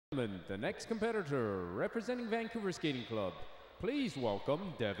The next competitor representing Vancouver Skating Club, please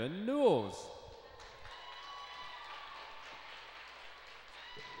welcome Devon Neuls.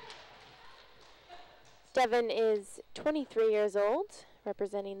 Devon is 23 years old,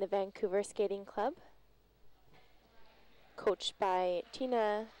 representing the Vancouver Skating Club, coached by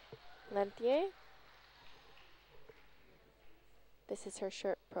Tina Lenthier. This is her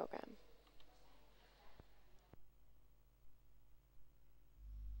short program.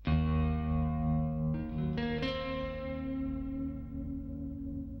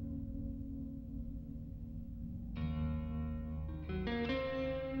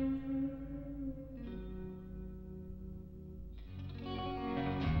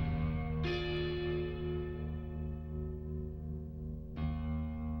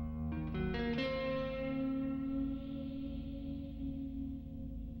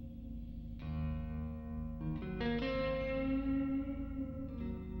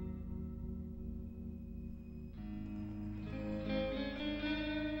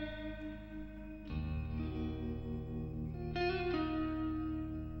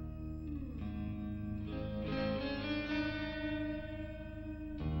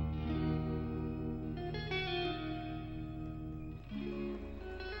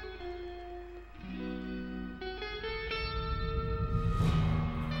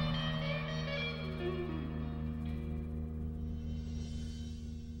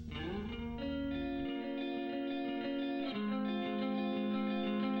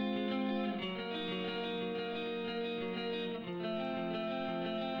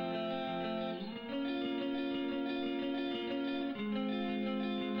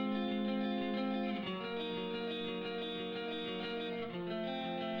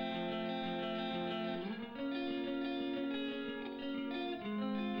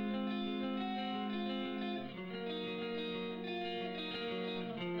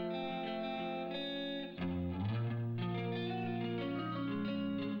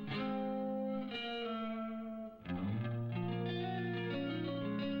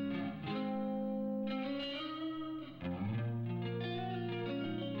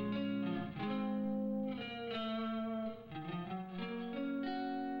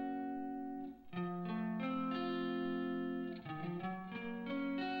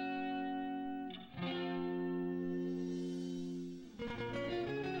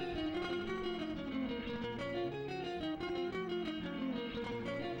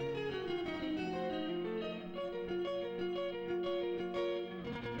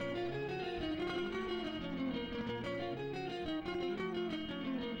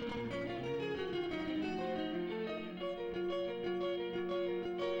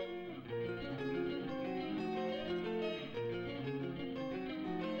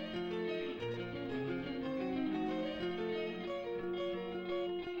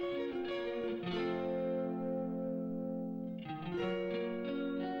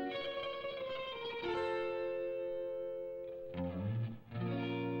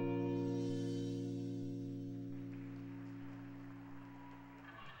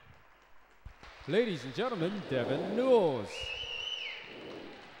 Ladies and gentlemen, Devon Neuls.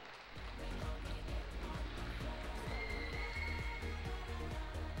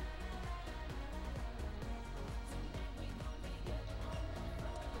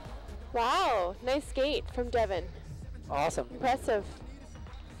 Wow, nice skate from Devon. Awesome. Impressive.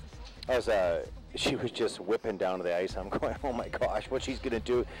 She was just whipping down to the ice. I'm going, oh my gosh, what she's going to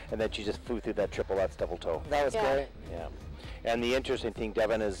do. And then she just flew through that triple Lutz double toe. That was great. Yeah. And the interesting thing,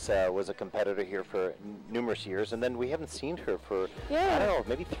 Devon was a competitor here for numerous years, and then we haven't seen her for, I don't know,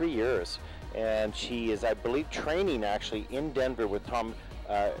 maybe 3 years. And she is, I believe, training actually in Denver with Tom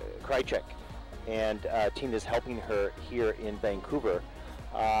Krychek. And Tina's helping her here in Vancouver.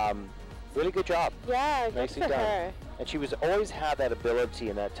 Really good job. Yeah, good Nicely for done. her. And she was always had that ability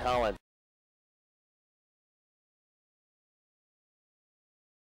and that talent.